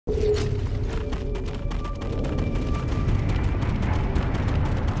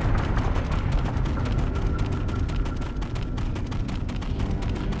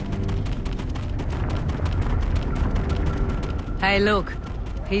Hey, look.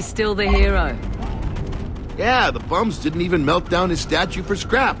 He's still the hero. Yeah, the bums didn't even melt down his statue for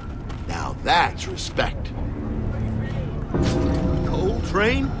scrap. Now that's respect. Cole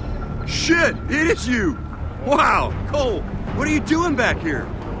Train? Shit, it is you! Wow, Cole, what are you doing back here?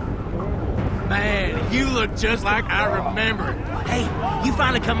 Man, you look just like I remember. Hey, you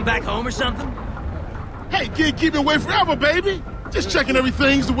finally coming back home or something? Hey, kid, keep it away forever, baby. Just checking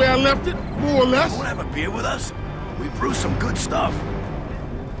everything's the way I left it, more or less. Want to have a beer with us? We brew some good stuff.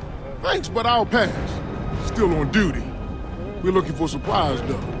 Thanks, but I'll pass. Still on duty. We're looking for supplies,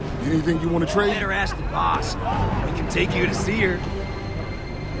 though. Anything you want to trade? Better ask the boss. We can take you to see her.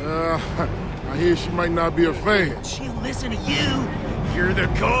 I hear she might not be a fan. She'll listen to you. You're the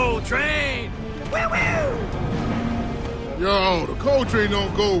Cole Train. Woo-woo! Yo, the Cole Train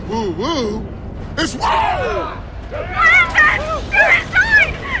don't go woo-woo. It's woo! Lambent! They're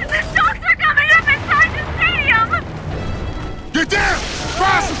inside! The sharks are coming up inside the stadium! Get down!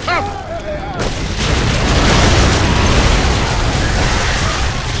 Find some cover!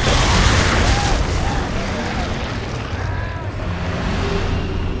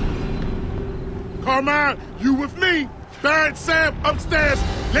 Carmine, you with me? Barrett, Sam, upstairs.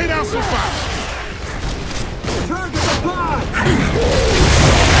 Lay down some fire. Turn to the pod!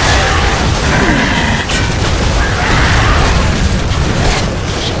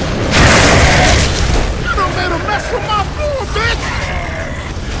 You done made a mess with my floor, bitch!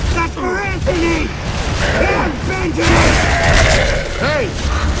 That's for Anthony! And Benjamin! Hey,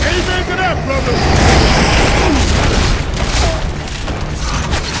 amen to that, brother!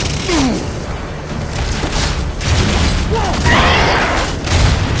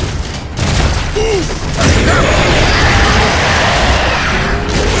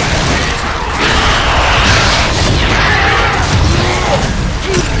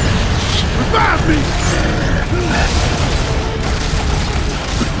 Revive me!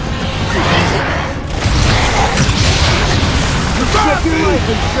 Get your life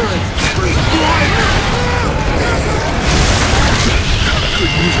insurance! Free flight!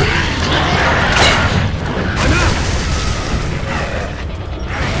 Enough!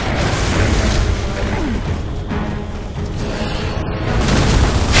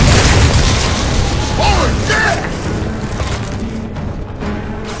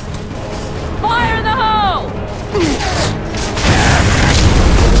 Fire in the hole!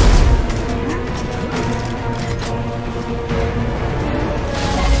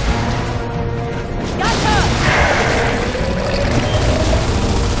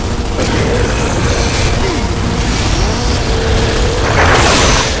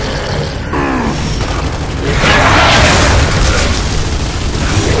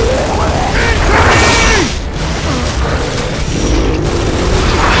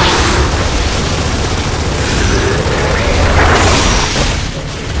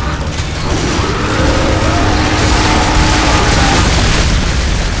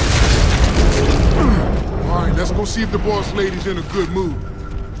 See if the boss lady's in a good mood.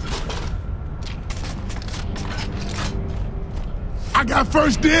 I got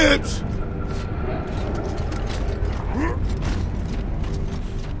first dibs!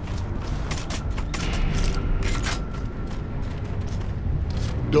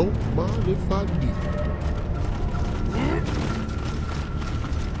 Don't mind if I do.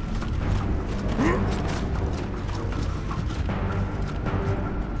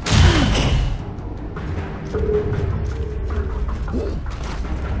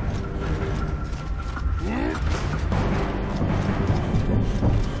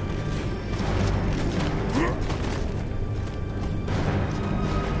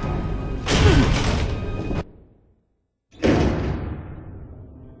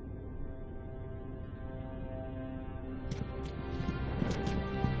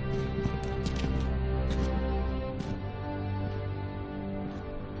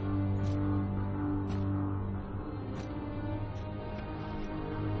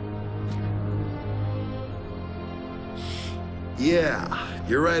 Yeah,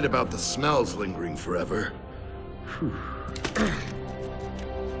 you're right about the smells lingering forever. Whew.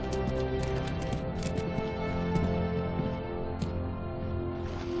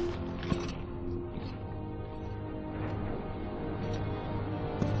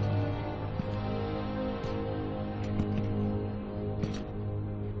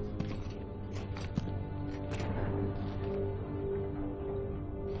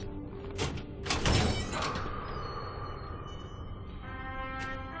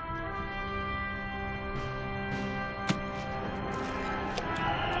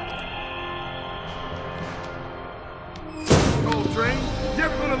 Train, you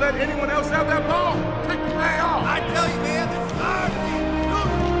ever gonna let anyone else have that ball? Take your eye off! I tell you, man, this is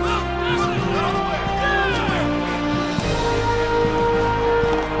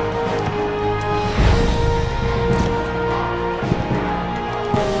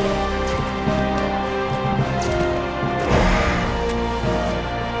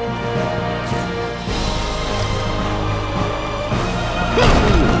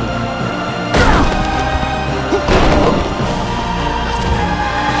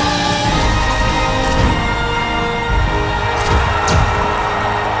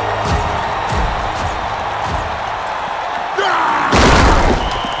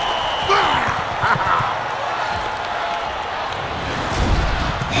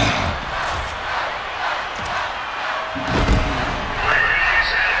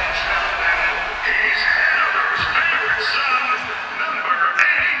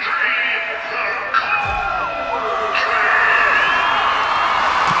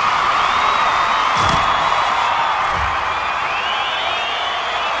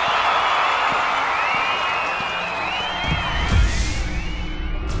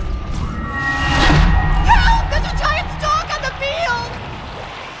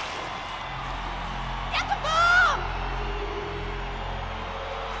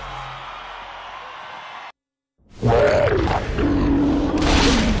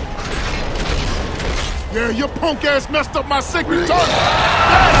your punk ass messed up my sacred target.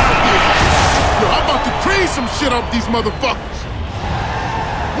 Bad idea. Yo, I'm about to clean some shit up these motherfuckers.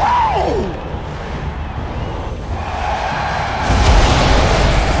 Whoa!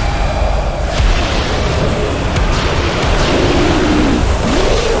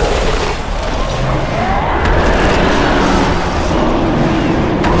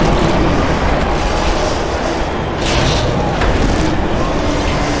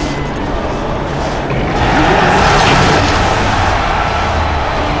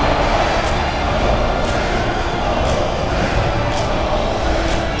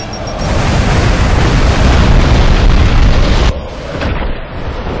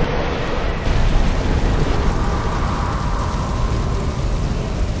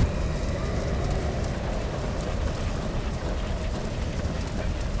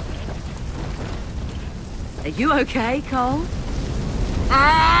 Are you okay, Cole?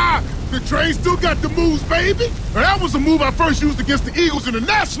 Ah! The train still got the moves, baby! Now, that was a move I first used against the Eagles in the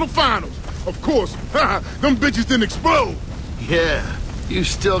National Finals! Of course, them bitches didn't explode! Yeah, you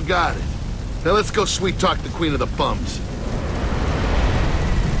still got it. Now let's go sweet-talk the Queen of the Bums.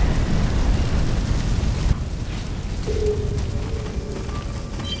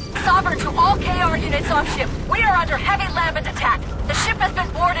 Sovereign to all KR units on ship. We are under heavy Lambent attack. The ship has been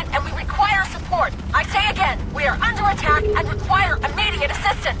boarded and we require support. I say again, we are under attack and require immediate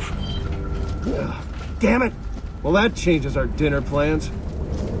assistance. Damn it! Well, that changes our dinner plans.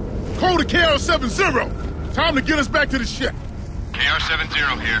 Call to KR-70! Time to get us back to the ship.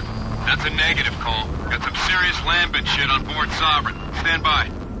 KR-70 here. That's a negative, Cole. Got some serious Lambent shit on board Sovereign. Stand by.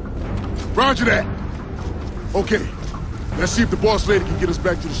 Roger that. Okay, let's see if the boss lady can get us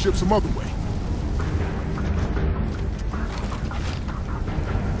back to the ship some other way.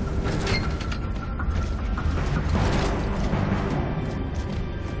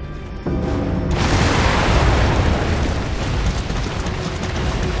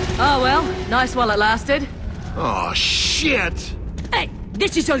 Oh well, nice while it lasted. Oh, shit! Hey,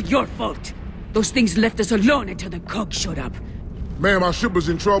 this is all your fault. Those things left us alone until the COG showed up. Ma'am, our ship was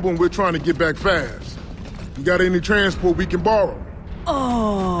in trouble and we're trying to get back fast. You got any transport we can borrow?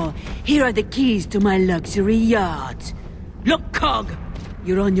 Oh, here are the keys to my luxury yacht. Look, COG,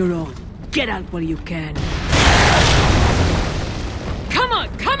 you're on your own. Get out while you can. Come on,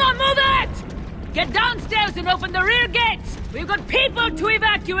 move it! Get downstairs and open the rear gates! We've got people to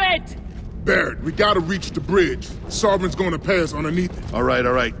evacuate! Barrett, we gotta reach the bridge. Sovereign's gonna pass underneath it. All right.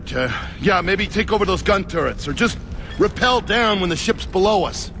 Yeah, maybe take over those gun turrets, or just rappel down when the ship's below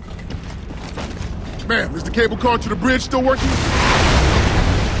us. Ma'am, is the cable car to the bridge still working?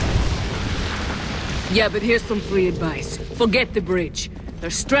 Yeah, but here's some free advice. Forget the bridge. They're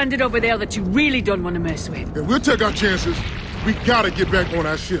stranded over there that you really don't want to mess with. And we'll take our chances. We gotta get back on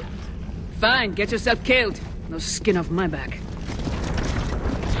our ship. Fine, get yourself killed. No skin off my back.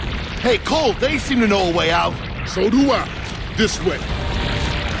 Hey, Cole, they seem to know a way out. So do I. This way.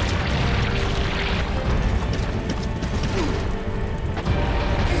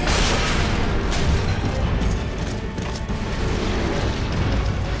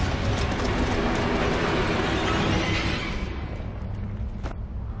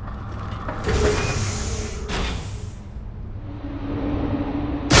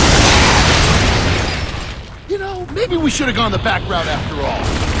 You know, maybe we should have gone the back route after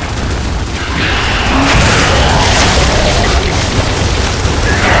all.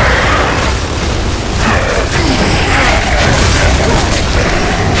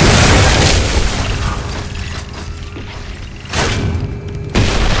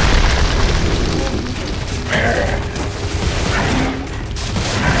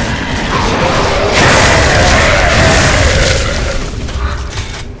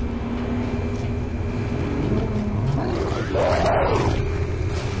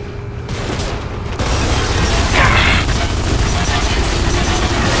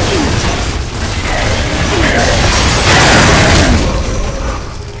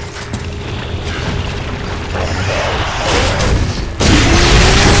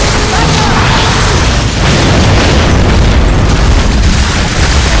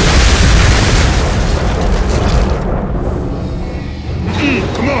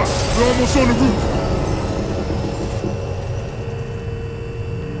 Almost on the roof.